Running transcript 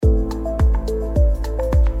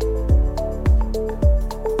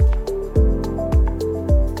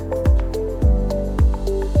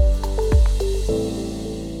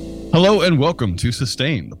Hello and welcome to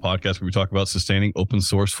Sustain, the podcast where we talk about sustaining open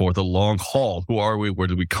source for the long haul. Who are we? Where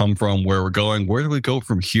did we come from? Where we're going? Where do we go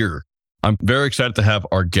from here? I'm very excited to have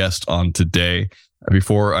our guest on today.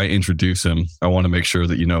 Before I introduce him, I want to make sure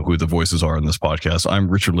that you know who the voices are in this podcast. I'm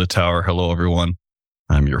Richard Littauer. Hello, everyone.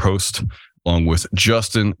 I'm your host, along with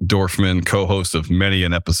Justin Dorfman, co-host of many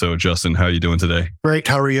an episode. Justin, how are you doing today? Great.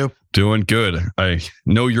 How are you? Doing good. I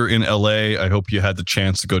know you're in LA. I hope you had the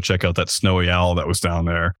chance to go check out that snowy owl that was down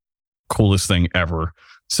there. Coolest thing ever.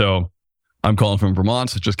 So I'm calling from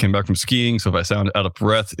Vermont. I just came back from skiing. So if I sound out of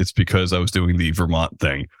breath, it's because I was doing the Vermont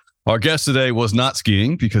thing. Our guest today was not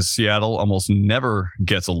skiing because Seattle almost never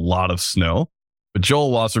gets a lot of snow. But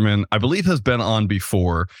Joel Wasserman, I believe, has been on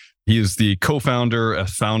before. He is the co-founder and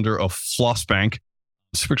founder of Flossbank.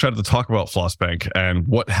 I'm super excited to talk about Flossbank and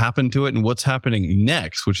what happened to it and what's happening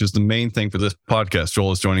next, which is the main thing for this podcast.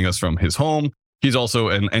 Joel is joining us from his home. He's also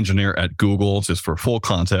an engineer at Google, just for full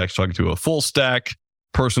context, talking to a full stack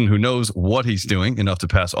person who knows what he's doing, enough to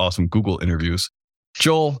pass awesome Google interviews.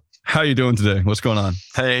 Joel, how are you doing today? What's going on?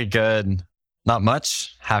 Hey, good. Not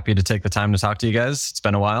much. Happy to take the time to talk to you guys. It's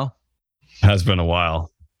been a while. Has been a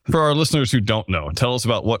while. For our listeners who don't know, tell us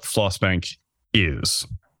about what Flossbank is.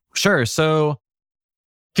 Sure. So a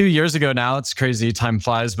few years ago now, it's crazy, time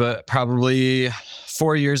flies, but probably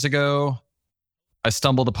 4 years ago, I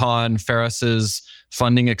stumbled upon Ferris's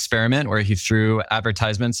funding experiment where he threw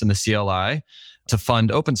advertisements in the CLI to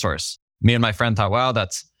fund open source. Me and my friend thought, wow,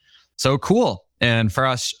 that's so cool. And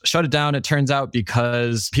Ferris shut it down, it turns out,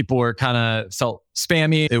 because people were kind of felt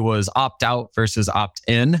spammy. It was opt out versus opt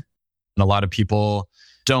in. And a lot of people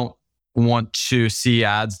don't want to see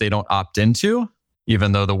ads they don't opt into.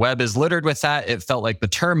 Even though the web is littered with that, it felt like the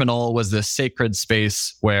terminal was this sacred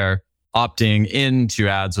space where opting into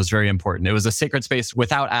ads was very important. It was a sacred space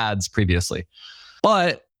without ads previously.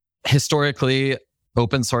 But historically,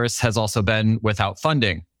 open source has also been without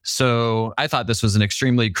funding. So I thought this was an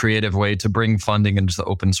extremely creative way to bring funding into the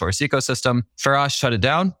open source ecosystem. Ferris shut it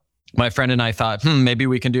down. My friend and I thought, maybe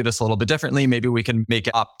we can do this a little bit differently. Maybe we can make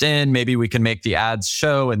it opt-in. Maybe we can make the ads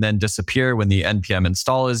show and then disappear when the NPM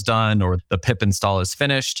install is done or the pip install is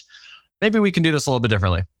finished. Maybe we can do this a little bit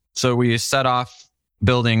differently. So we set off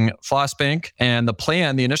building Flossbank, and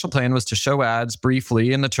the initial plan was to show ads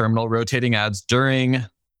briefly in the terminal, rotating ads during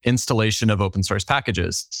installation of open source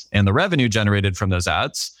packages. And the revenue generated from those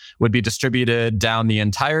ads would be distributed down the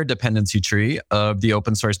entire dependency tree of the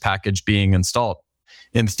open source package being installed.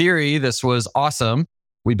 In theory, this was awesome.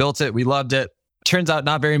 We built it. We loved it. Turns out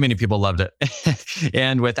not very many people loved it.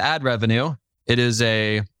 And with ad revenue, it is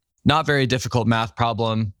a not very difficult math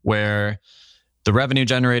problem where the revenue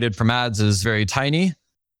generated from ads is very tiny.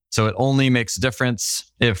 So it only makes a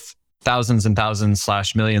difference if thousands and thousands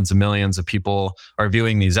 / millions and millions of people are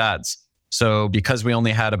viewing these ads. So because we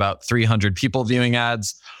only had about 300 people viewing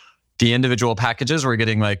ads, the individual packages were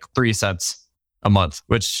getting like 3 cents a month,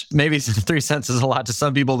 which maybe 3 cents is a lot to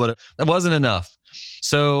some people, but it wasn't enough.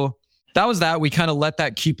 So that was that. We kind of let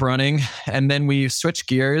that keep running. And then we switched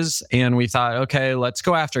gears and we thought, okay, let's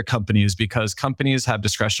go after companies because companies have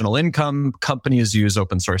discretional income. Companies use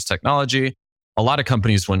open source technology. A lot of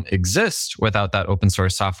companies wouldn't exist without that open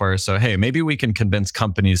source software. So, hey, maybe we can convince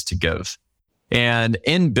companies to give. And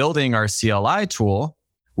in building our CLI tool,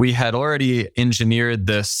 we had already engineered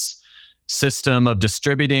this system of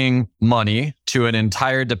distributing money to an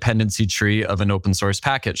entire dependency tree of an open source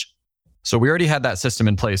package. So we already had that system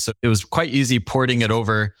in place. So it was quite easy porting it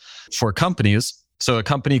over for companies. So a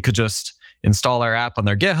company could just install our app on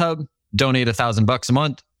their GitHub, donate $1,000 a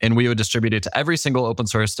month, and we would distribute it to every single open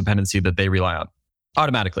source dependency that they rely on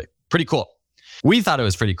automatically. Pretty cool. We thought it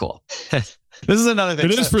was pretty cool. This is another thing.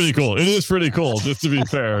 It is pretty cool. It is pretty cool, just to be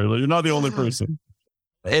fair. You're not the only person.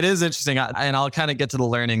 It is interesting. And I'll kind of get to the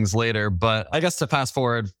learnings later. But I guess to fast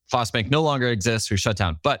forward, Flossbank no longer exists. We shut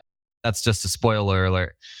down. But that's just a spoiler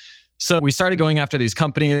alert. So we started going after these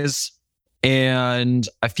companies, and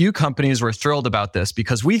a few companies were thrilled about this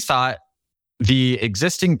because we thought the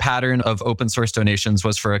existing pattern of open source donations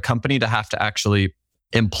was for a company to have to actually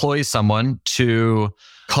employ someone to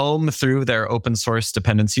comb through their open source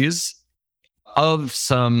dependencies. Of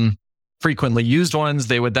some frequently used ones,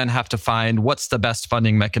 they would then have to find what's the best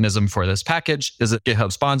funding mechanism for this package. Is it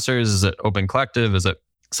GitHub sponsors? Is it Open Collective? Is it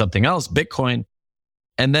something else? Bitcoin?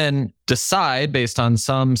 And then decide based on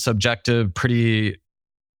some subjective, pretty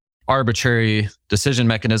arbitrary decision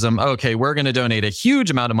mechanism, okay, we're going to donate a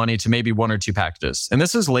huge amount of money to maybe 1 or 2 packages. And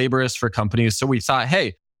this is laborious for companies. So we thought,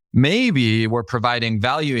 hey, maybe we're providing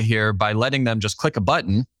value here by letting them just click a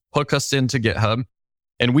button, hook us into GitHub,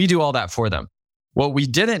 and we do all that for them. What we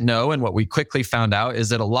didn't know and what we quickly found out is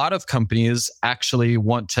that a lot of companies actually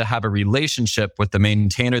want to have a relationship with the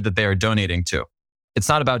maintainer that they are donating to. It's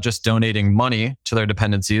not about just donating money to their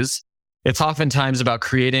dependencies. It's oftentimes about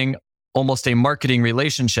creating almost a marketing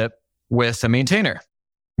relationship with a maintainer.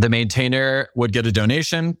 The maintainer would get a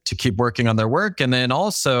donation to keep working on their work and then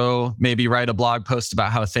also maybe write a blog post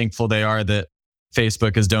about how thankful they are that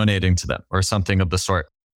Facebook is donating to them or something of the sort.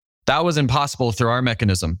 That was impossible through our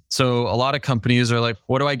mechanism. So a lot of companies are like,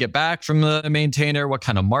 what do I get back from the maintainer? What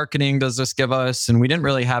kind of marketing does this give us? And we didn't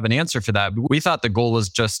really have an answer for that. We thought the goal was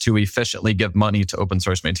just to efficiently give money to open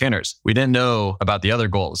source maintainers. We didn't know about the other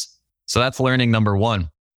goals. So that's learning number one.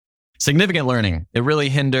 Significant learning. It really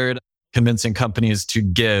hindered convincing companies to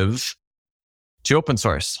give to open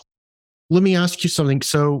source. Let me ask you something.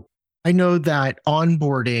 So I know that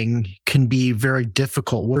onboarding can be very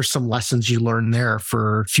difficult. What are some lessons you learned there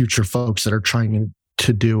for future folks that are trying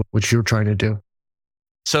to do what you're trying to do?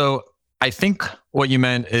 So I think what you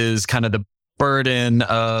meant is kind of the burden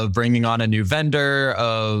of bringing on a new vendor,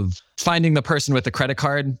 of finding the person with the credit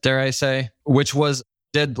card, dare I say, which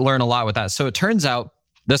did learn a lot with that. So it turns out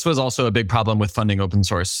this was also a big problem with funding open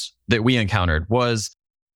source that we encountered was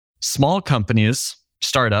small companies,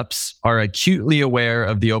 startups are acutely aware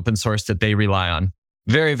of the open source that they rely on.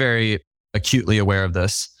 Very, very acutely aware of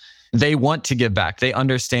this. They want to give back. They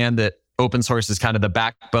understand that open source is kind of the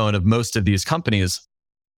backbone of most of these companies,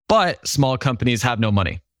 but small companies have no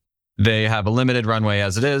money. They have a limited runway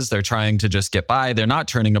as it is. They're trying to just get by. They're not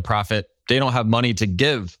turning a profit. They don't have money to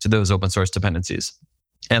give to those open source dependencies.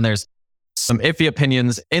 And there's some iffy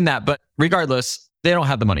opinions in that, but regardless, they don't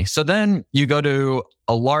have the money. So then you go to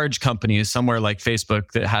a large company somewhere like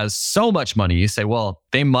Facebook that has so much money. You say, well,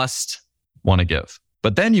 they must want to give.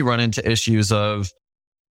 But then you run into issues of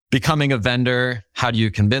becoming a vendor. How do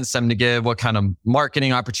you convince them to give? What kind of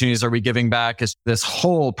marketing opportunities are we giving back? It's this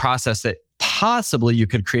whole process that possibly you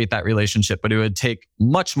could create that relationship, but it would take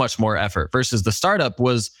much, much more effort versus the startup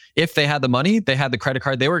was if they had the money, they had the credit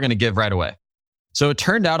card, they were going to give right away. So it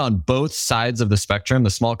turned out on both sides of the spectrum, the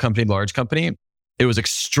small company, large company, it was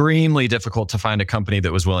extremely difficult to find a company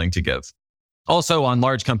that was willing to give. Also, on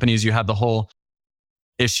large companies, you have the whole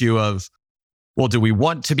issue of, well, do we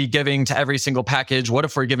want to be giving to every single package? What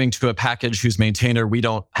if we're giving to a package whose maintainer we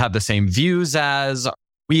don't have the same views as?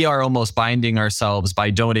 We are almost binding ourselves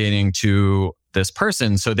by donating to this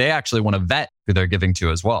person. So they actually want to vet who they're giving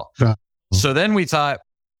to as well. Yeah. So then we thought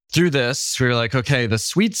through this, we were like, okay, the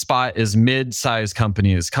sweet spot is mid-sized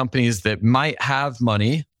companies that might have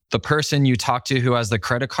money. The person you talk to who has the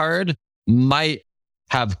credit card might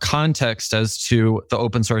have context as to the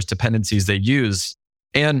open source dependencies they use.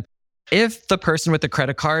 And if the person with the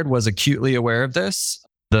credit card was acutely aware of this,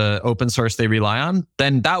 the open source they rely on,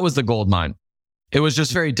 then that was the gold mine. It was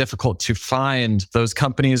just very difficult to find those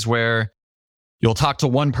companies where you'll talk to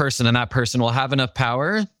one person and that person will have enough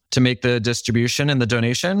power to make the distribution and the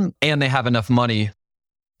donation, and they have enough money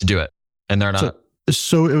to do it. And they're not.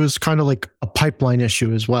 So it was kind of like a pipeline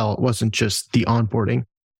issue as well. It wasn't just the onboarding.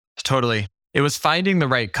 Totally. It was finding the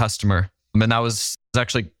right customer. And that was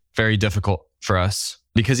actually very difficult for us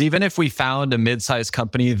because even if we found a mid-sized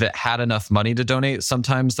company that had enough money to donate,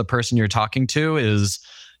 sometimes the person you're talking to is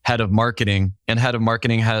head of marketing, and head of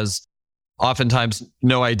marketing has oftentimes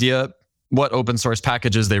no idea what open source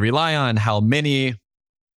packages they rely on, how many.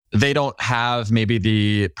 They don't have maybe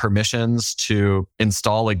the permissions to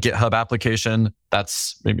install a GitHub application.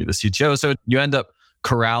 That's maybe the CTO. So you end up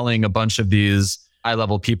corralling a bunch of these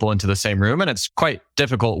high-level people into the same room. And it's quite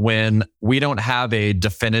difficult when we don't have a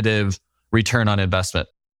definitive return on investment.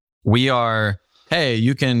 We are, hey,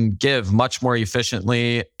 you can give much more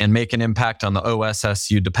efficiently and make an impact on the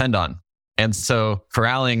OSS you depend on. And so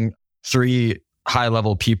corralling 3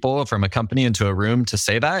 high-level people from a company into a room to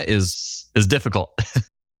say that is difficult.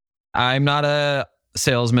 I'm not a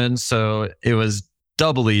salesman, so it was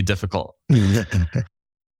doubly difficult.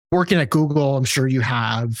 Working at Google, I'm sure you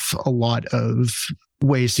have a lot of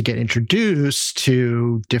ways to get introduced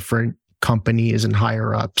to different companies and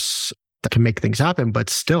higher ups that can make things happen. But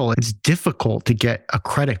still, it's difficult to get a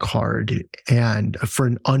credit card and for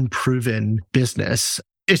an unproven business.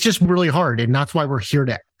 It's just really hard. And that's why we're here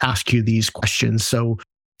to ask you these questions. So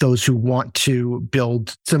those who want to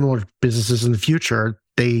build similar businesses in the future,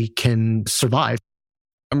 they can survive.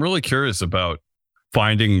 I'm really curious about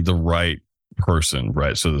finding the right person,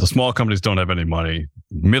 right? So the small companies don't have any money.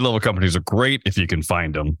 Mid-level companies are great if you can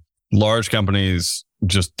find them. Large companies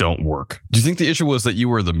just don't work. Do you think the issue was that you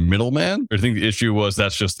were the middleman? Or do you think the issue was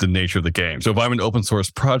that's just the nature of the game? So if I'm an open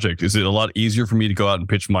source project, is it a lot easier for me to go out and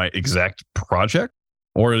pitch my exact project?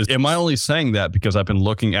 Or am I only saying that because I've been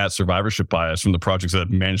looking at survivorship bias from the projects that have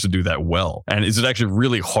managed to do that well? And is it actually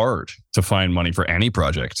really hard to find money for any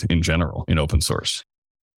project in general in open source?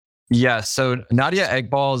 Yeah. So Nadia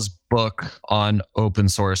Eghbal's book on open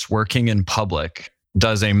source, Working in Public,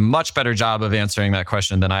 does a much better job of answering that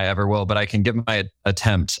question than I ever will, but I can give my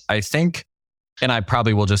attempt. I think, and I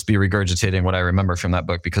probably will just be regurgitating what I remember from that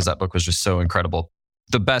book because that book was just so incredible.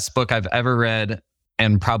 The best book I've ever read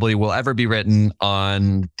and probably will ever be written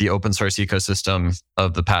on the open source ecosystem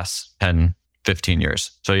of the past 10, 15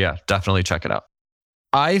 years. So yeah, definitely check it out.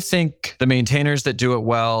 I think the maintainers that do it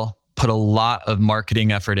well put a lot of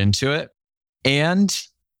marketing effort into it, and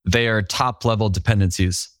they are top level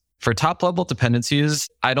dependencies. For top level dependencies,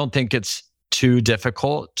 I don't think it's too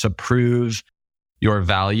difficult to prove your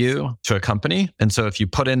value to a company. And so if you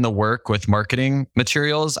put in the work with marketing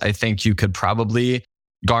materials, I think you could probably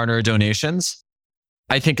garner donations.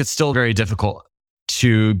 I think it's still very difficult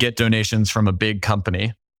to get donations from a big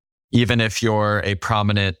company, even if you're a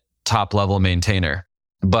prominent top level maintainer.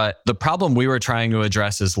 But the problem we were trying to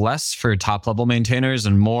address is less for top level maintainers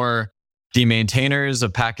and more the maintainers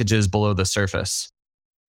of packages below the surface.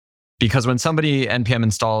 Because when somebody NPM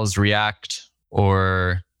installs React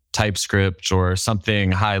or TypeScript or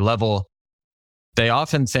something high level, they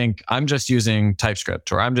often think, I'm just using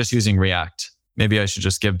TypeScript or I'm just using React. Maybe I should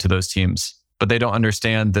just give to those teams. But they don't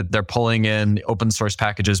understand that they're pulling in open source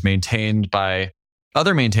packages maintained by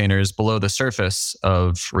other maintainers below the surface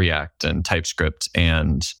of React and TypeScript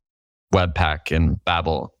and Webpack and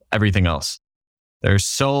Babel, everything else. There's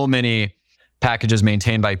so many packages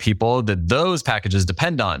maintained by people that those packages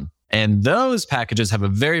depend on. And those packages have a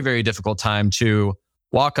very, very difficult time to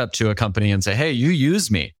walk up to a company and say, hey, you use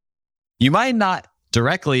me. You might not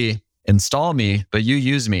directly install me, but you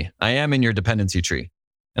use me. I am in your dependency tree.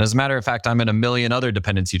 And as a matter of fact, I'm in a million other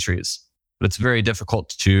dependency trees. But it's very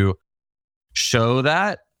difficult to show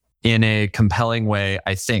that in a compelling way,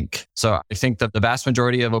 I think. So I think that the vast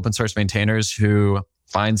majority of open source maintainers who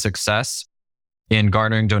find success in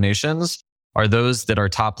garnering donations are those that are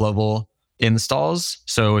top level installs.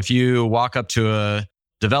 So if you walk up to a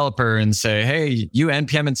developer and say, hey, you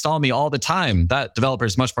NPM install me all the time, that developer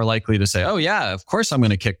is much more likely to say, oh yeah, of course I'm going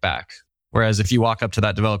to kick back. Whereas if you walk up to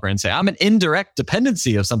that developer and say, I'm an indirect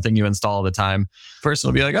dependency of something you install all the time, the person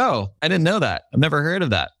will be like, oh, I didn't know that. I've never heard of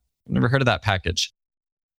that. I've never heard of that package.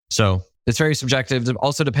 So it's very subjective. It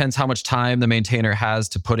also depends how much time the maintainer has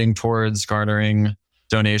to putting towards garnering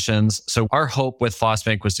donations. So our hope with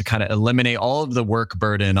FlossBank was to kind of eliminate all of the work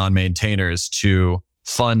burden on maintainers to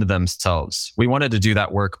fund themselves. We wanted to do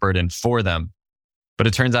that work burden for them, but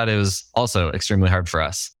it turns out it was also extremely hard for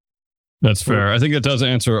us. That's fair. I think it does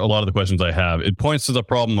answer a lot of the questions I have. It points to the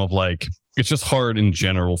problem of it's just hard in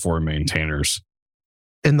general for maintainers.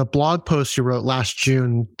 In the blog post you wrote last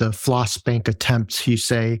June, the FlossBank attempts, you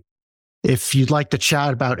say, if you'd like to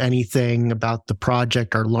chat about anything about the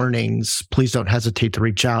project or learnings, please don't hesitate to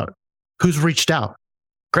reach out. Who's reached out?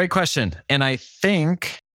 Great question. And I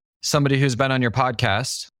think somebody who's been on your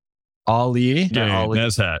podcast, Ali.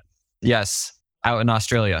 Nezhat. Yes, out in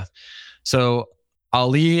Australia. So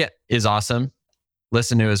Ali is awesome.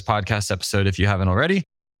 Listen to his podcast episode if you haven't already.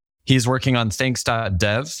 He's working on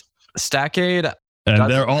thanks.dev. Stackade.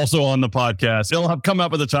 And they're also on the podcast. It'll have come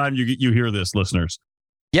up at the time you hear this, listeners.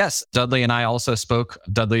 Yes, Dudley and I also spoke.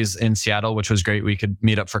 Dudley's in Seattle, which was great. We could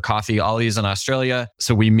meet up for coffee. Ollie's in Australia,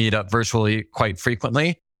 so we meet up virtually quite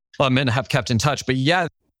frequently and have kept in touch. But yeah,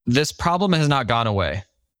 this problem has not gone away.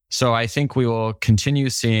 So I think we will continue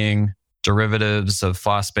seeing derivatives of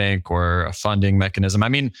FlossBank or a funding mechanism. I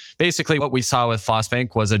mean, basically what we saw with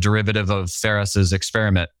FlossBank was a derivative of Ferris's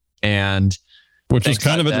experiment. And which is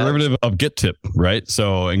kind of a derivative of GitTip, right?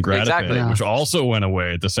 So, and Gratipay, exactly. Which also went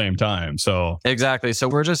away at the same time. So exactly. So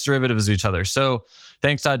we're just derivatives of each other. So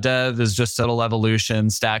thanks.dev is just a little evolution.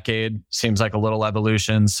 Stackade seems like a little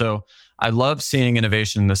evolution. So I love seeing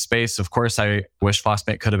innovation in the space. Of course, I wish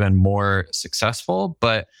FlossBank could have been more successful,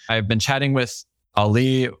 but I've been chatting with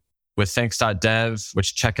Ali with thanks.dev,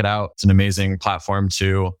 which check it out. It's an amazing platform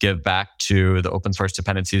to give back to the open source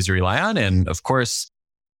dependencies you rely on. And of course,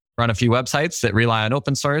 run a few websites that rely on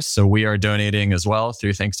open source. So we are donating as well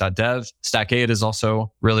through thanks.dev. Stackade is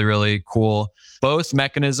also really, really cool. Both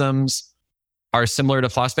mechanisms are similar to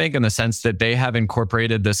FlossBank in the sense that they have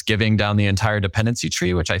incorporated this giving down the entire dependency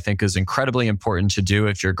tree, which I think is incredibly important to do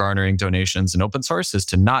if you're garnering donations in open source, is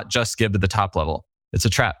to not just give to the top level. It's a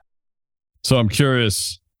trap. So I'm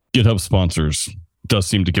curious, GitHub sponsors does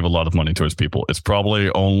seem to give a lot of money towards people. It's probably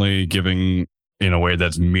only giving in a way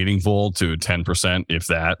that's meaningful to 10%, if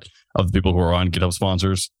that, of the people who are on GitHub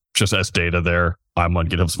sponsors. just as data there. I'm on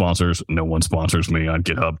GitHub sponsors. No one sponsors me on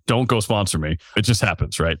GitHub. Don't go sponsor me. It just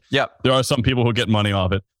happens, right? Yep. There are some people who get money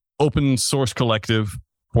off it. Open Source Collective,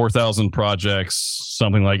 4,000 projects,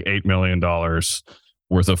 something like $8 million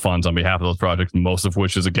worth of funds on behalf of those projects, most of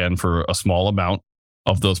which is, again, for a small amount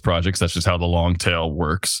of those projects. That's just how the long tail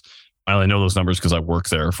works. I only know those numbers because I work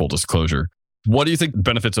there, full disclosure. What do you think the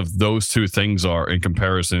benefits of those two things are in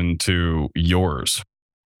comparison to yours?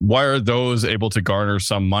 Why are those able to garner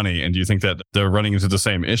some money? And do you think that they're running into the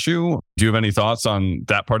same issue? Do you have any thoughts on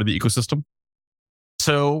that part of the ecosystem?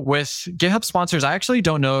 So with GitHub sponsors, I actually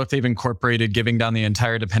don't know if they've incorporated giving down the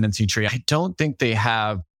entire dependency tree. I don't think they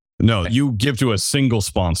have. No, you give to a single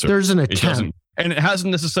sponsor. There's an attempt. And it hasn't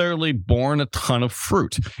necessarily borne a ton of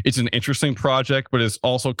fruit. It's an interesting project, but it's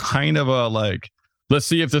also kind of a like, let's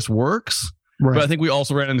see if this works. Right. But I think we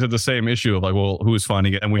also ran into the same issue of like, well, who's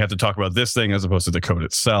funding it? And we have to talk about this thing as opposed to the code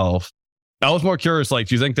itself. I was more curious, like,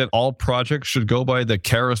 do you think that all projects should go by the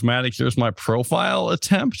charismatic, here's my profile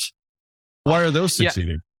attempt? Why are those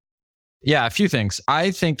succeeding? Yeah, a few things.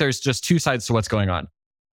 I think there's just two sides to what's going on.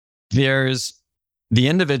 There's the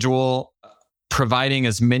individual providing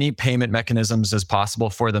as many payment mechanisms as possible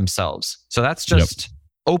for themselves. So that's just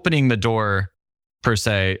opening the door, per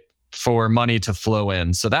se, for money to flow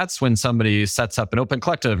in. So that's when somebody sets up an Open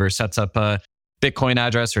Collective or sets up a Bitcoin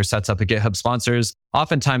address or sets up a GitHub sponsors.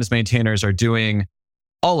 Oftentimes maintainers are doing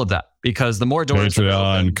all of that because the more doors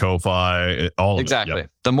Patreon, Ko-Fi, all exactly. of it. Yep.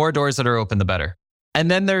 The more doors that are open, the better. And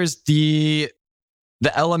then there's the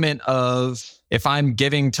element of if I'm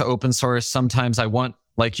giving to open source, sometimes I want,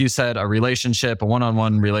 like you said, a relationship, a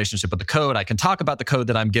one-on-one relationship with the code. I can talk about the code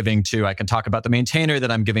that I'm giving to. I can talk about the maintainer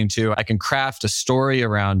that I'm giving to. I can craft a story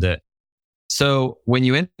around it. So when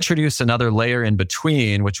you introduce another layer in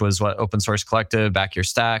between, which was what Open Source Collective, Back Your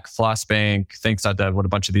Stack, Flossbank, Thanks.dev, what a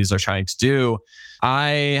bunch of these are trying to do,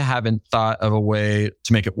 I haven't thought of a way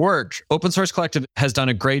to make it work. Open Source Collective has done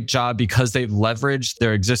a great job because they've leveraged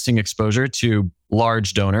their existing exposure to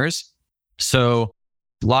large donors. So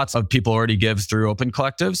lots of people already give through Open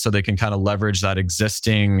Collective, so they can kind of leverage that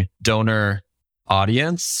existing donor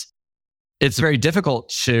audience. It's very difficult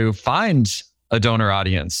to find a donor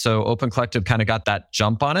audience. So Open Collective kind of got that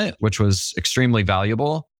jump on it, which was extremely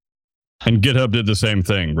valuable. And GitHub did the same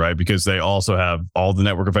thing, right? Because they also have all the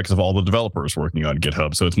network effects of all the developers working on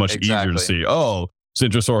GitHub. So it's much easier to see, oh,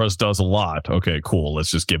 Sintrosaurus does a lot. Okay, cool. Let's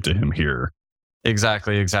just give to him here.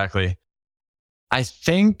 Exactly. I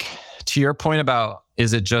think to your point about,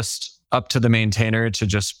 is it just up to the maintainer to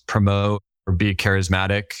just promote or be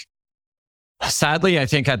charismatic? Sadly, I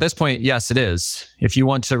think at this point, yes, it is. If you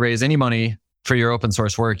want to raise any money for your open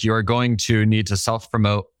source work, you are going to need to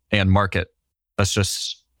self-promote and market. That's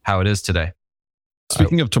just how it is today.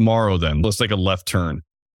 Speaking of tomorrow, then, let's take a left turn.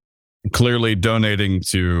 Clearly, donating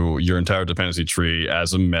to your entire dependency tree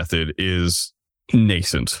as a method is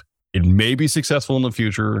nascent. It may be successful in the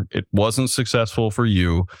future. It wasn't successful for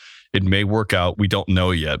you. It may work out. We don't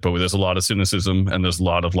know yet, but there's a lot of cynicism and there's a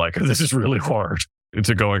lot of like, this is really hard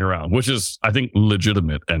to going around, which is, I think,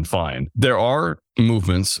 legitimate and fine. There are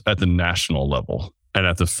movements at the national level and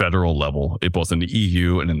at the federal level, both in the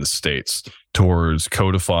EU and in the States, towards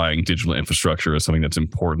codifying digital infrastructure as something that's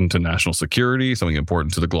important to national security, something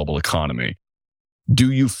important to the global economy.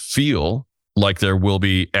 Do you feel like there will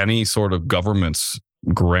be any sort of government's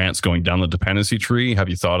grants going down the dependency tree? Have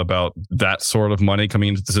you thought about that sort of money coming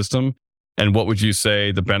into the system? And what would you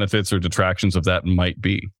say the benefits or detractions of that might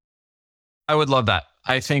be? I would love that.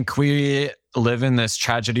 I think we live in this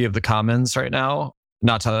tragedy of the commons right now,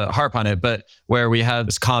 not to harp on it, but where we have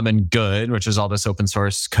this common good, which is all this open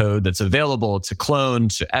source code that's available to clone,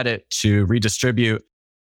 to edit, to redistribute,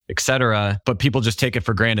 etc. But people just take it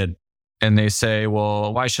for granted. And they say,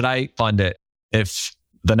 well, why should I fund it if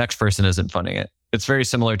the next person isn't funding it? It's very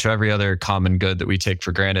similar to every other common good that we take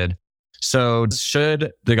for granted. So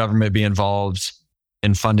should the government be involved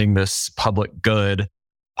in funding this public good?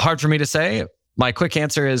 Hard for me to say. My quick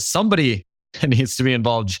answer is somebody needs to be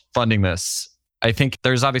involved funding this. I think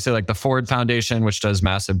there's obviously like the Ford Foundation, which does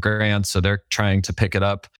massive grants. So they're trying to pick it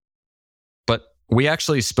up. But we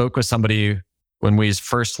actually spoke with somebody when we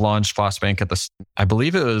first launched Flossbank I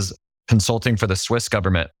believe it was consulting for the Swiss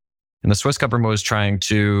government. And the Swiss government was trying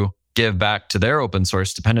to give back to their open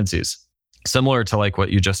source dependencies, similar to like what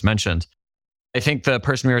you just mentioned. I think the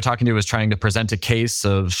person we were talking to was trying to present a case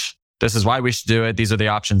of, this is why we should do it. These are the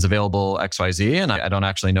options available, XYZ. And I don't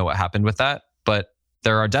actually know what happened with that, but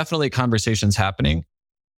there are definitely conversations happening.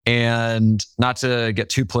 And not to get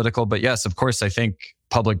too political, but yes, of course, I think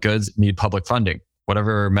public goods need public funding.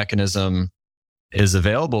 Whatever mechanism is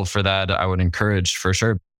available for that, I would encourage for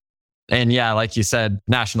sure. And yeah, like you said,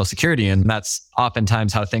 national security. And that's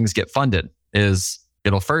oftentimes how things get funded is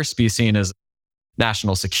it'll first be seen as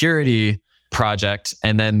national security project.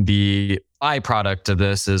 And then the byproduct of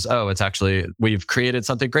this is, oh, it's actually, we've created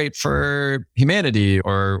something great for humanity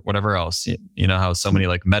or whatever else. You know how so many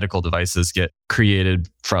like medical devices get created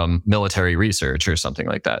from military research or something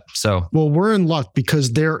like that. So, well, we're in luck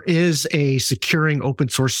because there is a Securing Open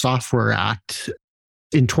Source Software Act.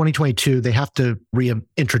 In 2022, they have to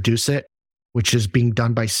reintroduce it, which is being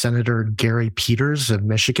done by Senator Gary Peters of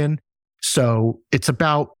Michigan. So it's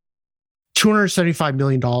about $275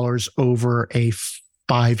 million over a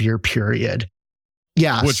 5-year period.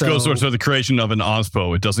 Yeah. Which goes towards the creation of an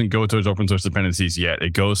OSPO. It doesn't go towards open source dependencies yet.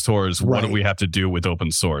 It goes towards what do we have to do with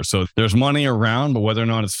open source. So there's money around, but whether or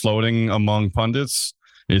not it's floating among pundits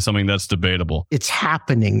is something that's debatable. It's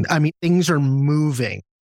happening. I mean, things are moving.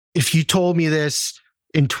 If you told me this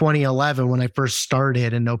in 2011, when I first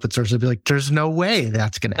started in open source, I'd be like, there's no way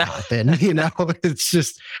that's going to happen. It's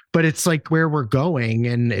just, but it's like where we're going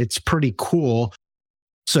and it's pretty cool.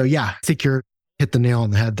 So yeah, I think you're hit the nail on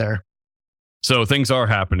the head there. So things are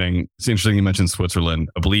happening. It's interesting you mentioned Switzerland.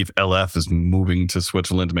 I believe LF is moving to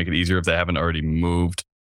Switzerland to make it easier if they haven't already moved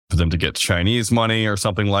for them to get Chinese money or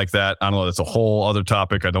something like that. I don't know. That's a whole other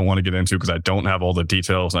topic I don't want to get into because I don't have all the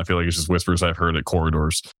details. And I feel like it's just whispers I've heard at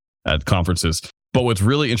corridors at conferences. But what's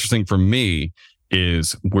really interesting for me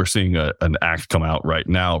is we're seeing an act come out right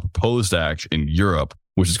now, a proposed act in Europe,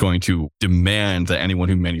 which is going to demand that anyone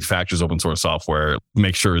who manufactures open source software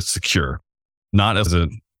make sure it's secure. Not as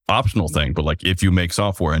an optional thing, but like if you make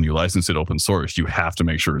software and you license it open source, you have to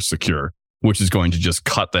make sure it's secure, which is going to just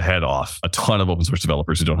cut the head off a ton of open source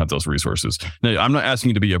developers who don't have those resources. Now, I'm not asking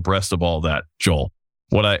you to be abreast of all that, Joel.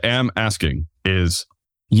 What I am asking is,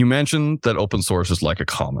 you mentioned that open source is like a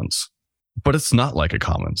commons. But it's not like a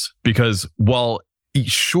commons because while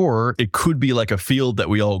sure, it could be like a field that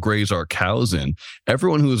we all graze our cows in,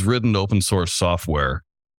 everyone who has written open source software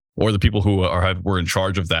or the people who were in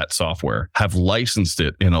charge of that software have licensed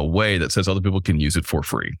it in a way that says other people can use it for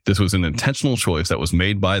free. This was an intentional choice that was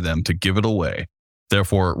made by them to give it away,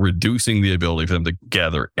 therefore reducing the ability for them to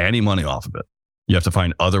gather any money off of it. You have to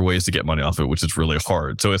find other ways to get money off of it, which is really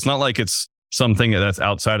hard. So it's not like it's something that's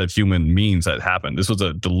outside of human means that happened. This was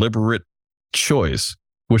a deliberate choice,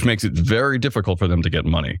 which makes it very difficult for them to get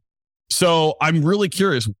money. So I'm really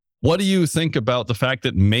curious, what do you think about the fact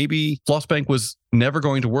that maybe Flossbank was never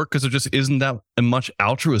going to work because there just isn't that much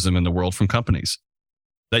altruism in the world from companies?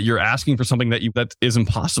 That you're asking for something that is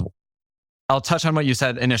impossible? I'll touch on what you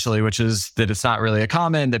said initially, which is that it's not really a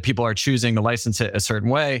common, that people are choosing to license it a certain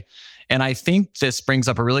way. And I think this brings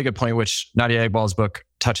up a really good point, which Nadia Eghbal's book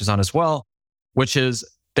touches on as well, which is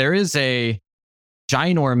there is a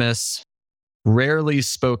ginormous, rarely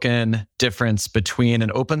spoken difference between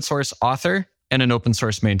an open source author and an open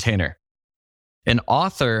source maintainer. An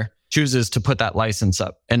author chooses to put that license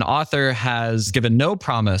up. An author has given no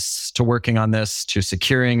promise to working on this, to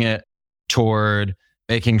securing it, toward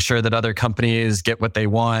making sure that other companies get what they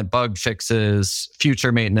want, bug fixes,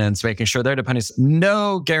 future maintenance, making sure their dependencies,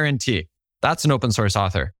 no guarantee. That's an open source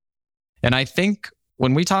author. And I think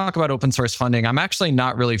when we talk about open source funding, I'm actually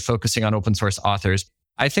not really focusing on open source authors.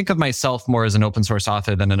 I think of myself more as an open source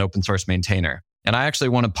author than an open source maintainer. And I actually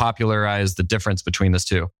want to popularize the difference between those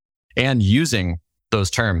two and using those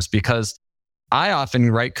terms because I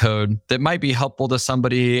often write code that might be helpful to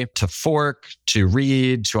somebody to fork, to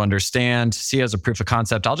read, to understand, to see as a proof of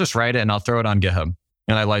concept. I'll just write it and I'll throw it on GitHub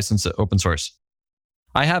and I license it open source.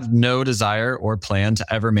 I have no desire or plan to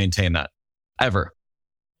ever maintain that, ever.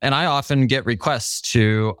 And I often get requests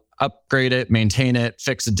to upgrade it, maintain it,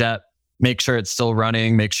 fix a debt, make sure it's still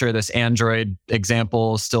running, make sure this Android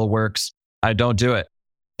example still works. I don't do it.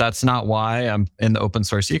 That's not why I'm in the open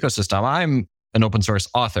source ecosystem. I'm an open source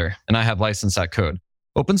author and I have licensed that code.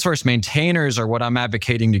 Open source maintainers are what I'm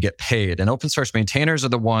advocating to get paid. And open source maintainers are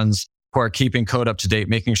the ones who are keeping code up to date,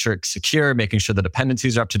 making sure it's secure, making sure the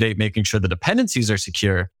dependencies are up to date, making sure the dependencies are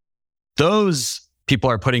secure. Those people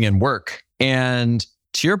are putting in work. And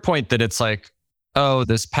to your point that it's like, oh,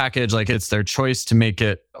 this package, like it's their choice to make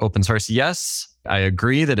it open source. Yes, I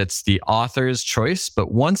agree that it's the author's choice.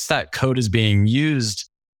 But once that code is being used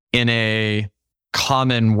in a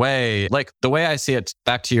common way, like the way I see it,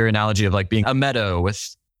 back to your analogy of like being a meadow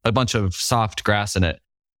with a bunch of soft grass in it.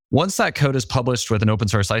 Once that code is published with an open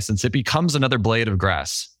source license, it becomes another blade of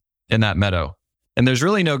grass in that meadow. And there's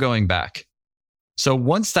really no going back. So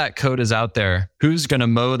once that code is out there, who's going to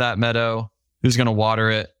mow that meadow? Who's going to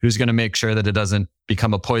water it? Who's going to make sure that it doesn't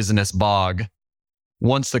become a poisonous bog?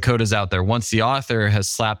 Once the code is out there, once the author has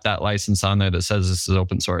slapped that license on there that says this is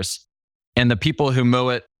open source. And the people who mow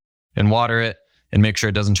it and water it and make sure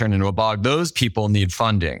it doesn't turn into a bog. Those people need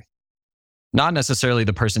funding, not necessarily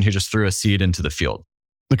the person who just threw a seed into the field.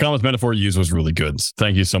 The commons metaphor you used was really good.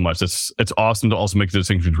 Thank you so much. It's awesome to also make the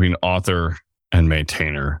distinction between author and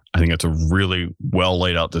maintainer. I think it's a really well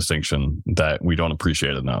laid out distinction that we don't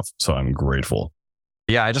appreciate enough. So I'm grateful.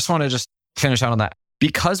 Yeah, I just want to just finish out on that.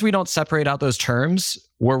 Because we don't separate out those terms,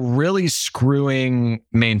 we're really screwing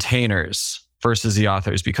maintainers versus the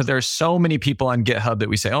authors, because there are so many people on GitHub that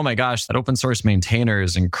we say, oh my gosh, that open source maintainer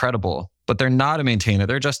is incredible, but they're not a maintainer.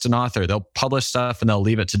 They're just an author. They'll publish stuff and they'll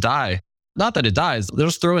leave it to die. Not that it dies. They'll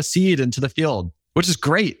just throw a seed into the field, which is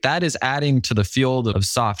great. That is adding to the field of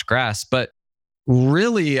soft grass. But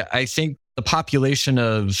really, I think the population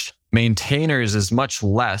of maintainers is much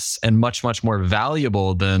less and much, much more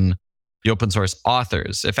valuable than the open source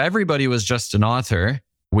authors. If everybody was just an author,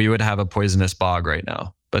 we would have a poisonous bog right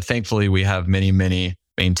now. But thankfully, we have many, many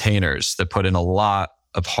maintainers that put in a lot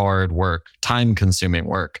of hard work, time-consuming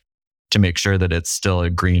work to make sure that it's still a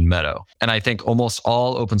green meadow. And I think almost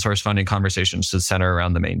all open source funding conversations should center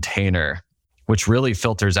around the maintainer, which really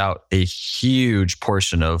filters out a huge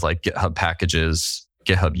portion of like GitHub packages,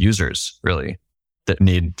 GitHub users, really, that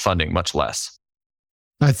need funding much less.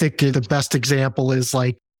 I think the best example is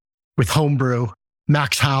like with Homebrew,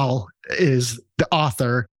 Max Howell is the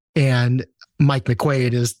author and Mike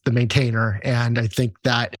McQuaid is the maintainer. And I think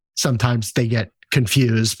that sometimes they get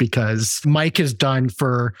confused because Mike has done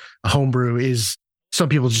for Homebrew is some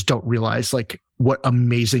people just don't realize like what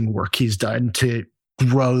amazing work he's done to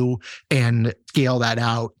grow and scale that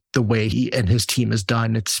out the way he and his team has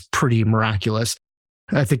done. It's pretty miraculous.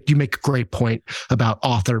 I think you make a great point about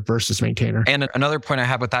author versus maintainer. And another point I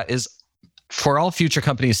have with that is for all future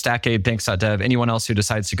companies, Stackade, Thanks.dev, anyone else who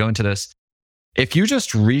decides to go into this, if you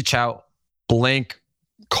just reach out blank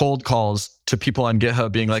cold calls to people on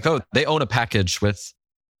GitHub being like, oh, they own a package with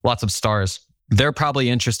lots of stars, they're probably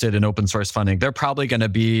interested in open source funding. They're probably going to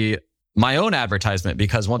be my own advertisement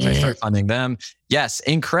because once I start funding them, yes,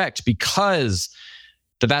 incorrect, because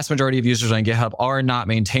the vast majority of users on GitHub are not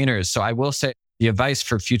maintainers. So I will say the advice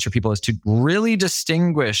for future people is to really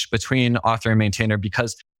distinguish between author and maintainer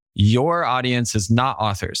because your audience is not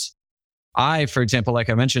authors. I, for example, like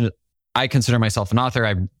I mentioned, I consider myself an author.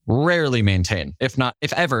 I rarely maintain, if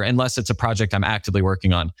ever, unless it's a project I'm actively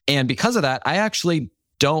working on. And because of that, I actually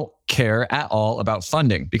don't care at all about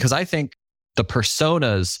funding because I think the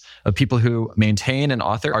personas of people who maintain and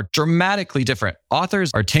author are dramatically different.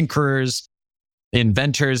 Authors are tinkerers,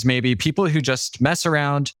 inventors, maybe people who just mess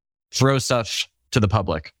around, throw stuff to the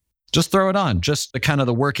public. Just throw it on. Just the kind of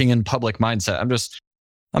the working in public mindset.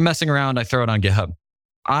 I'm messing around. I throw it on GitHub.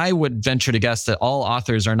 I would venture to guess that all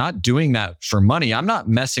authors are not doing that for money. I'm not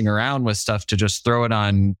messing around with stuff to just throw it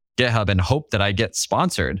on GitHub and hope that I get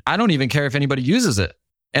sponsored. I don't even care if anybody uses it.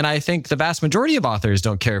 And I think the vast majority of authors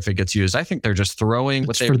don't care if it gets used. I think they're just throwing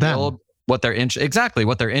what they build, what they're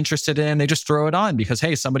interested in. They just throw it on because,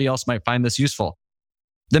 hey, somebody else might find this useful.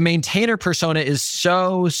 The maintainer persona is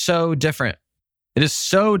so different. It is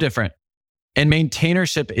so different. And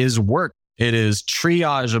maintainership is work. It is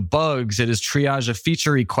triage of bugs. It is triage of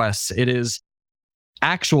feature requests. It is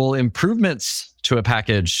actual improvements to a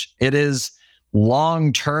package. It is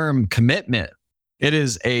long-term commitment. It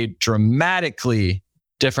is a dramatically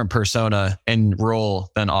different persona and role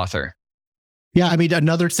than author. Yeah, I mean,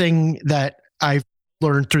 another thing that I've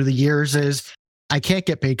learned through the years is I can't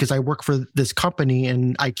get paid because I work for this company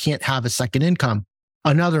and I can't have a second income.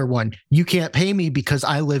 Another one, you can't pay me because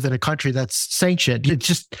I live in a country that's sanctioned. It's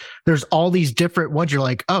just, there's all these different ones. You're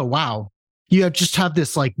like, oh, wow. You just have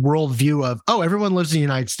this like worldview of, oh, everyone lives in the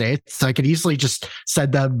United States. I could easily just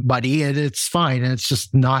send them money and it's fine. And it's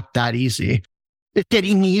just not that easy. It's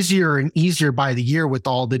getting easier and easier by the year with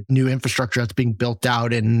all the new infrastructure that's being built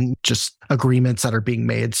out and just agreements that are being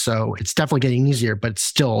made. So it's definitely getting easier, but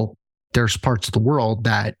still there's parts of the world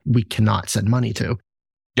that we cannot send money to.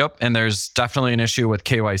 Yep. And there's definitely an issue with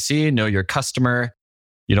KYC, know your customer.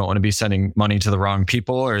 You don't want to be sending money to the wrong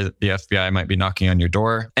people or the FBI might be knocking on your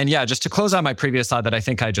door. And yeah, just to close out my previous thought that I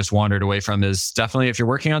think I just wandered away from is definitely if you're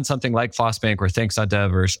working on something like FlossBank or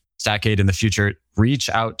Thanks.dev or Stackade in the future, reach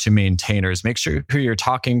out to maintainers. Make sure who you're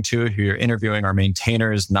talking to, who you're interviewing are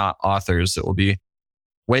maintainers, not authors. It will be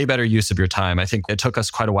way better use of your time. I think it took us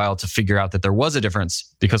quite a while to figure out that there was a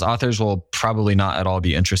difference because authors will probably not at all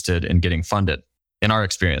be interested in getting funded. In our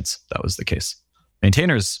experience, that was the case.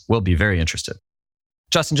 Maintainers will be very interested.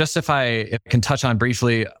 Justin, just if I can touch on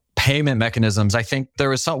briefly payment mechanisms, I think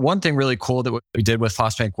there was one thing really cool that we did with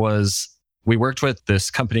FlossBank was we worked with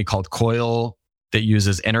this company called Coil that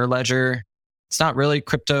uses Interledger. It's not really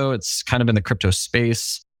crypto. It's kind of in the crypto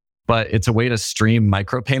space. but it's a way to stream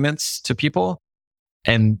micropayments to people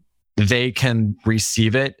and they can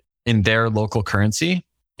receive it in their local currency.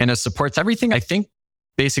 And it supports everything, I think,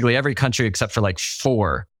 basically every country except for like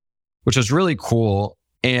 4, which is really cool.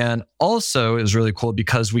 And also is really cool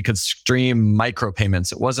because we could stream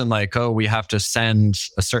micropayments. It wasn't like, oh, we have to send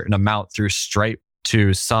a certain amount through Stripe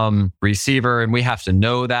to some receiver and we have to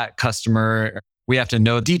know that customer. We have to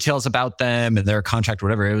know details about them and their contract,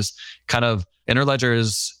 whatever. It was kind of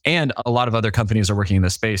Interledgers and a lot of other companies are working in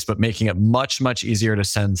this space, but making it much, much easier to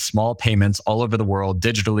send small payments all over the world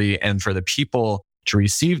digitally and for the people to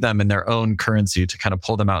receive them in their own currency, to kind of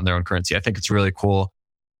pull them out in their own currency. I think it's really cool.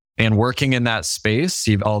 And working in that space,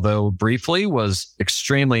 although briefly, was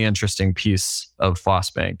extremely interesting piece of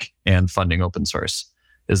Floss Bank and funding open source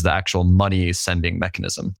is the actual money sending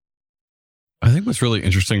mechanism. I think what's really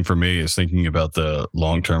interesting for me is thinking about the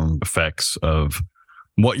long-term effects of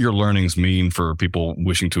what your learnings mean for people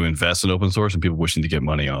wishing to invest in open source and people wishing to get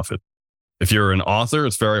money off it. If you're an author,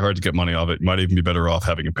 it's very hard to get money off it. You might even be better off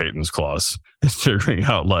having a patents clause and figuring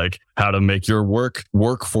out like how to make your work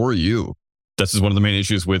for you. This is one of the main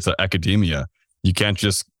issues with academia. You can't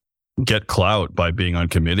just get clout by being on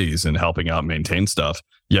committees and helping out maintain stuff.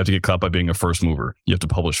 You have to get clout by being a first mover. You have to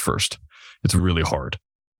publish first. It's really hard.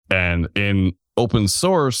 And in open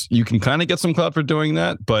source, you can kind of get some clout for doing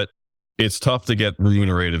that, but it's tough to get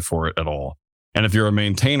remunerated for it at all. And if you're a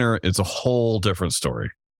maintainer, it's a whole different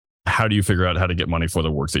story. How do you figure out how to get money for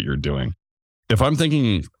the work that you're doing? If I'm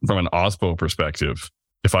thinking from an OSPO perspective,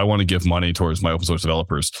 if I want to give money towards my open source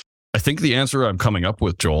developers, I think the answer I'm coming up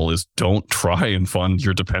with, Joel, is don't try and fund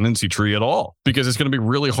your dependency tree at all, because it's going to be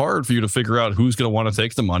really hard for you to figure out who's going to want to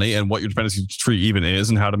take the money and what your dependency tree even is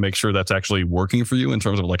and how to make sure that's actually working for you in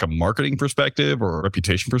terms of like a marketing perspective or a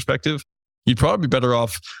reputation perspective. You'd probably be better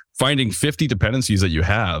off finding 50 dependencies that you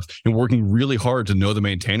have and working really hard to know the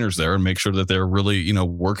maintainers there and make sure that they're really,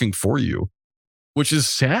 working for you, which is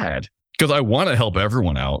sad. Because I want to help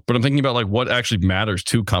everyone out, but I'm thinking about like what actually matters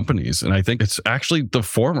to companies. And I think it's actually the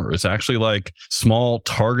former. It's actually like small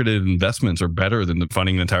targeted investments are better than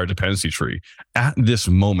funding an entire dependency tree at this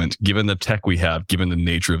moment, given the tech we have, given the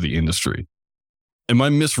nature of the industry. Am I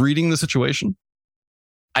misreading the situation?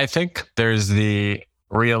 I think there's the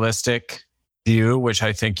realistic view, which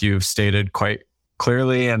I think you've stated quite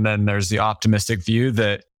clearly. And then there's the optimistic view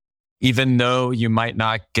that even though you might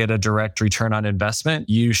not get a direct return on investment,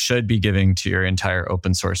 you should be giving to your entire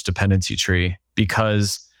open source dependency tree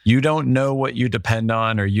because you don't know what you depend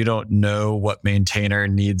on or you don't know what maintainer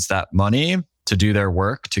needs that money to do their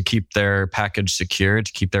work, to keep their package secure,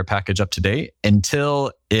 to keep their package up to date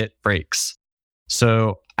until it breaks.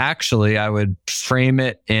 So actually, I would frame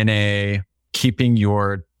it in a keeping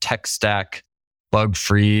your tech stack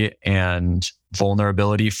bug-free and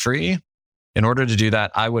vulnerability-free. In order to do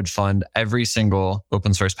that, I would fund every single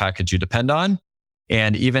open source package you depend on.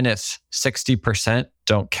 And even if 60%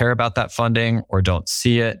 don't care about that funding or don't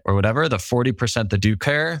see it or whatever, the 40% that do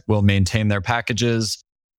care will maintain their packages,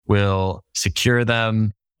 will secure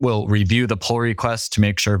them, will review the pull requests to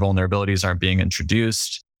make sure vulnerabilities aren't being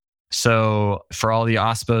introduced. So for all the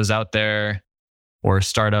OSPOs out there or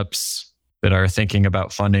startups that are thinking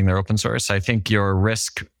about funding their open source, I think your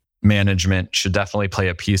risk management should definitely play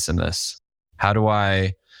a piece in this. How do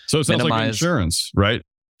I So it sounds like insurance, right?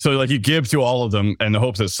 So like you give to all of them in the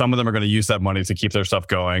hopes that some of them are going to use that money to keep their stuff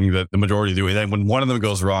going, that the majority do. And then when one of them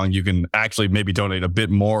goes wrong, you can actually maybe donate a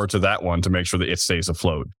bit more to that one to make sure that it stays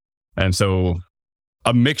afloat. And so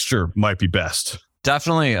a mixture might be best.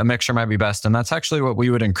 Definitely a mixture might be best. And that's actually what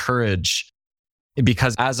we would encourage,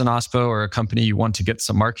 because as an OSPO or a company, you want to get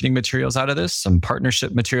some marketing materials out of this, some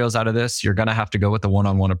partnership materials out of this. You're going to have to go with the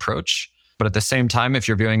one-on-one approach. But at the same time, if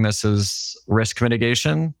you're viewing this as risk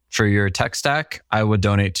mitigation for your tech stack, I would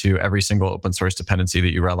donate to every single open source dependency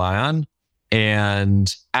that you rely on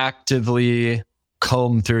and actively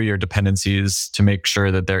comb through your dependencies to make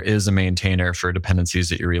sure that there is a maintainer for dependencies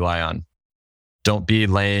that you rely on. Don't be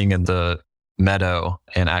laying in the meadow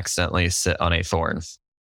and accidentally sit on a thorn.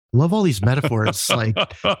 Love all these metaphors. Like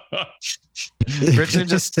Richard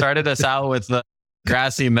just started us out with the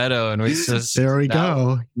grassy meadow and we just there we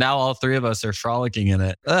go. Now all three of us are frolicking in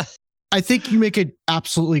it. I think you make an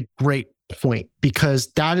absolutely great point,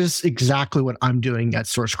 because that is exactly what I'm doing at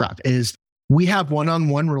SourceGraph. Is we have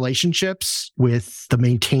one-on-one relationships with the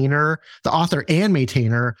maintainer, the author and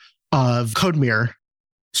maintainer of CodeMirror.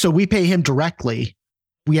 So we pay him directly.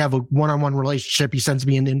 We have a one-on-one relationship. He sends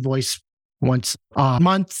me an invoice once a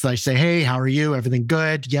month. I say, hey, how are you? Everything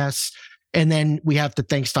good? Yes. And then we have the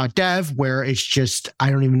thanks.dev where it's just,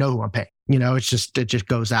 I don't even know who I'm paying. It just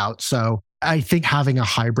goes out. So I think having a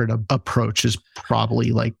hybrid approach is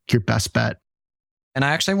probably like your best bet. And I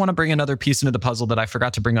actually want to bring another piece into the puzzle that I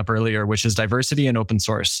forgot to bring up earlier, which is diversity and open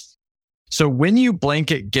source. So when you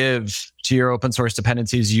blanket give to your open source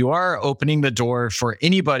dependencies, you are opening the door for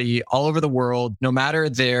anybody all over the world, no matter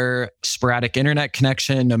their sporadic internet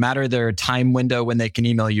connection, no matter their time window when they can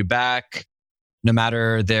email you back, no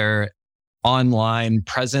matter their online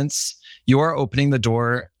presence, you are opening the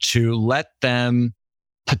door to let them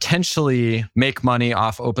potentially make money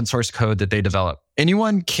off open source code that they develop.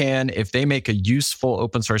 Anyone can, if they make a useful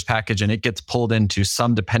open source package and it gets pulled into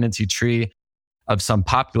some dependency tree of some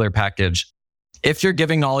popular package, if you're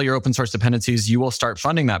giving all your open source dependencies, you will start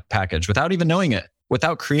funding that package without even knowing it,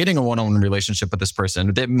 without creating a one-on-one relationship with this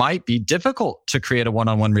person that might be difficult to create a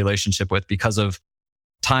one-on-one relationship with because of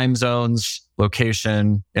time zones,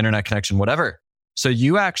 location, internet connection, whatever. So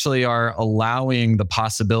you actually are allowing the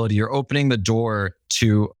possibility, you're opening the door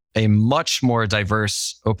to a much more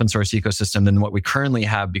diverse open source ecosystem than what we currently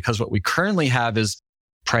have, because what we currently have is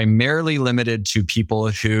primarily limited to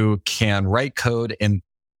people who can write code in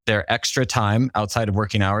their extra time outside of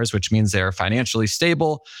working hours, which means they're financially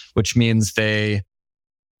stable, which means they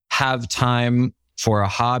have time for a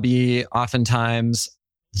hobby. Oftentimes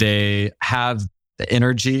they have the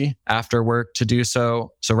energy after work to do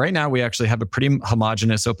so. So right now we actually have a pretty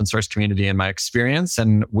homogenous open source community in my experience,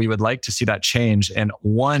 and we would like to see that change. And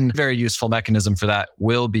one very useful mechanism for that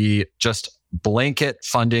will be just blanket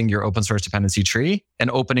funding your open source dependency tree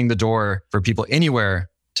and opening the door for people anywhere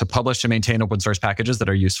to publish and maintain open source packages that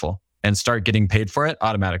are useful and start getting paid for it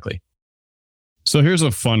automatically. So here's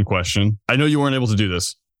a fun question. I know you weren't able to do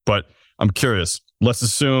this, but I'm curious. Let's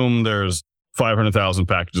assume there's 500,000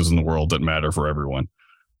 packages in the world that matter for everyone.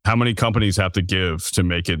 How many companies have to give to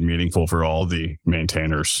make it meaningful for all the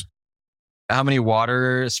maintainers? How many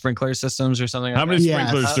water sprinkler systems or something? How many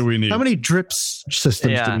sprinklers do we need? How many drips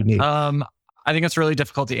systems do we need? I think it's really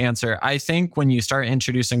difficult to answer. I think when you start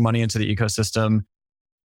introducing money into the ecosystem,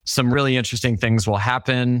 some really interesting things will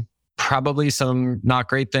happen. Probably some not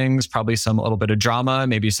great things, probably some a little bit of drama,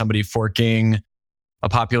 maybe somebody forking a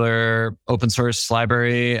popular open source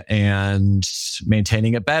library and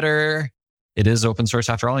maintaining it better. It is open source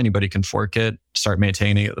after all. Anybody can fork it, start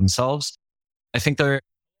maintaining it themselves. I think there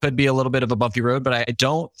could be a little bit of a bumpy road, but I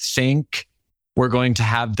don't think we're going to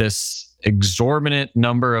have this exorbitant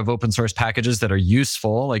number of open source packages that are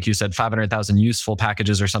useful. Like you said, 500,000 useful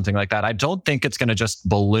packages or something like that. I don't think it's going to just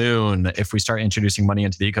balloon if we start introducing money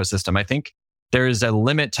into the ecosystem. I think there is a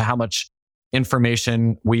limit to how much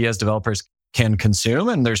information we as developers can consume.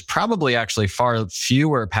 And there's probably actually far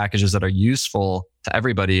fewer packages that are useful to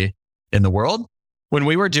everybody in the world. When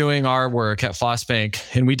we were doing our work at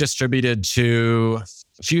FlossBank and we distributed to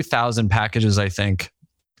a few thousand packages, I think,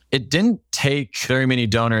 it didn't take very many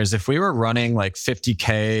donors. If we were running like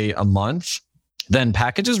 50K a month, then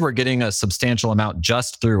packages were getting a substantial amount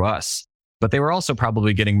just through us. But they were also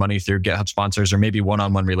probably getting money through GitHub sponsors or maybe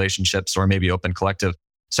one-on-one relationships or maybe Open Collective.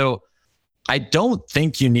 So I don't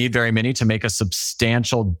think you need very many to make a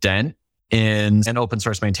substantial dent in an open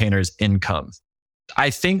source maintainer's income. I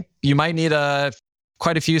think you might need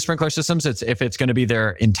quite a few sprinkler systems if it's going to be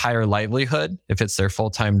their entire livelihood, if it's their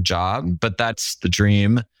full-time job. But that's the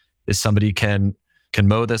dream, is somebody can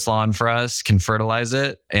mow this lawn for us, can fertilize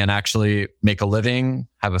it, and actually make a living,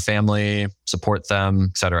 have a family, support them,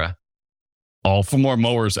 etc. All for more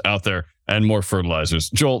mowers out there and more fertilizers.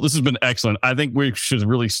 Joel, this has been excellent. I think we should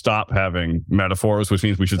really stop having metaphors, which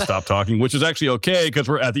means we should stop talking, which is actually okay because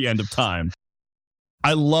we're at the end of time.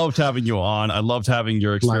 I loved having you on. I loved having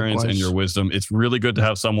your experience and your wisdom. It's really good to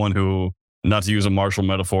have someone who, not to use a Marshall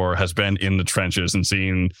metaphor, has been in the trenches and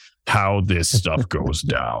seen how this stuff goes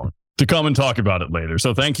down to come and talk about it later.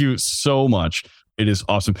 So thank you so much. It is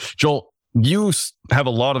awesome. Joel, you have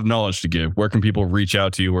a lot of knowledge to give. Where can people reach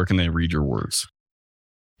out to you? Where can they read your words?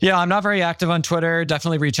 Yeah, I'm not very active on Twitter.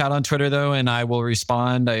 Definitely reach out on Twitter though, and I will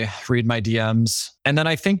respond. I read my DMs. And then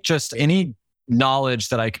I think just any knowledge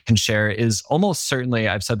that I can share is almost certainly,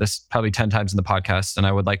 I've said this probably 10 times in the podcast, and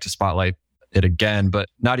I would like to spotlight it again, but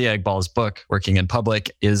Nadia Iqbal's book, Working in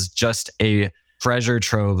Public, is just a treasure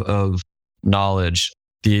trove of knowledge.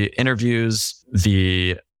 The interviews,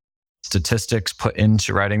 the statistics put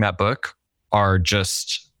into writing that book are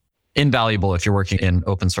just invaluable if you're working in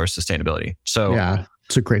open source sustainability. So yeah,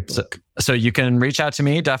 it's a great book. So you can reach out to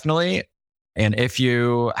me, definitely. And if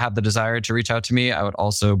you have the desire to reach out to me, I would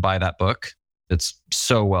also buy that book. It's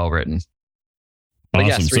so well written. Awesome.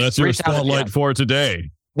 Yes, so that's your spotlight for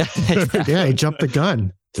today. Yeah, he jumped the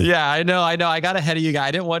gun. Yeah, I know. I got ahead of you guys.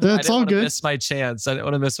 I didn't want to miss my chance. I didn't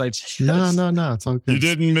want to miss my chance. No. It's all good. You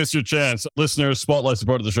didn't miss your chance. Listeners, Spotlight's a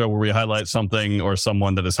part of the show where we highlight something or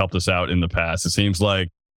someone that has helped us out in the past. It seems like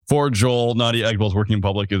for Joel, Nadia Egbel's Working in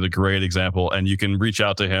Public is a great example, and you can reach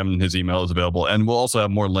out to him. His email is available, and we'll also have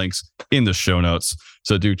more links in the show notes.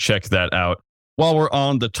 So do check that out. While we're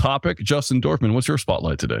on the topic, Justin Dorfman, what's your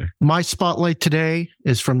spotlight today? My spotlight today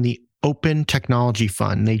is from the Open Technology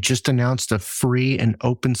Fund. They just announced a free and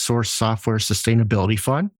open source software sustainability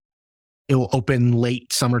fund. It will open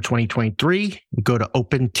late summer 2023. Go to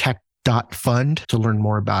opentech.fund to learn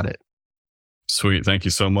more about it. Sweet. Thank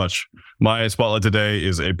you so much. My spotlight today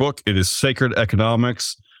is a book. It is Sacred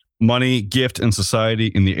Economics, Money, Gift, and Society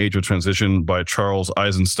in the Age of Transition by Charles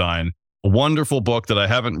Eisenstein. A wonderful book that I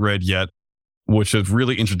haven't read yet, which has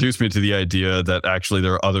really introduced me to the idea that actually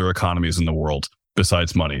there are other economies in the world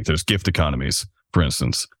besides money. There's gift economies, for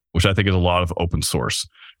instance, which I think is a lot of open source.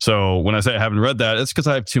 So when I say I haven't read that, it's because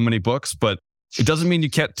I have too many books, but it doesn't mean you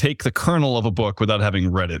can't take the kernel of a book without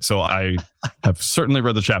having read it. So I have certainly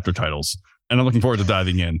read the chapter titles, and I'm looking forward to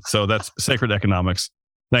diving in. So that's Sacred Economics.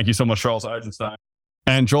 Thank you so much, Charles Eisenstein.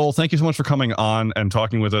 And Joel, thank you so much for coming on and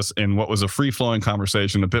talking with us in what was a free-flowing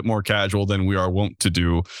conversation, a bit more casual than we are wont to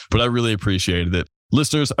do, but I really appreciated it.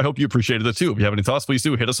 Listeners, I hope you appreciated it too. If you have any thoughts, please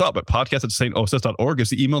do hit us up at podcast@stoss.org. It's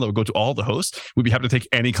the email that will go to all the hosts. We'd be happy to take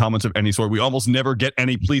any comments of any sort. We almost never get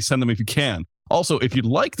any. Please send them if you can. Also, if you'd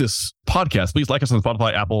like this podcast, please like us on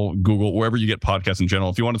Spotify, Apple, Google, wherever you get podcasts in general.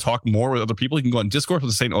 If you want to talk more with other people, you can go on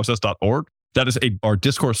discourse@stoss.org. That is our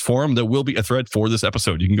discourse forum. There will be a thread for this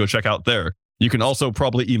episode. You can go check out there. You can also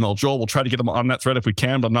probably email Joel. We'll try to get him on that thread if we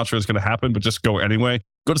can, but I'm not sure it's going to happen, but just go anyway.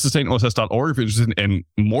 Go to sustainoss.org if you're interested in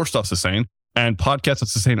more stuff Sustain. And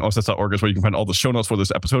podcast@sustainoss.org is where you can find all the show notes for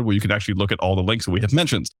this episode, where you can actually look at all the links that we have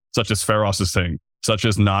mentioned, such as Feros's thing, such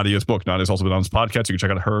as Nadia's book. Nadia's also been on this podcast. You can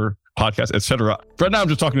check out her podcast, etc. Right now, I'm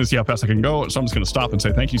just talking to see how fast I can go. So I'm just going to stop and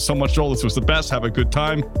say thank you so much, Joel. This was the best. Have a good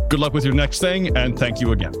time. Good luck with your next thing. And thank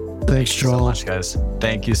you again. Thanks, Joel. So much, guys.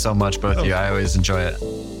 Thank you so much, both of you. I always enjoy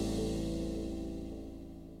it.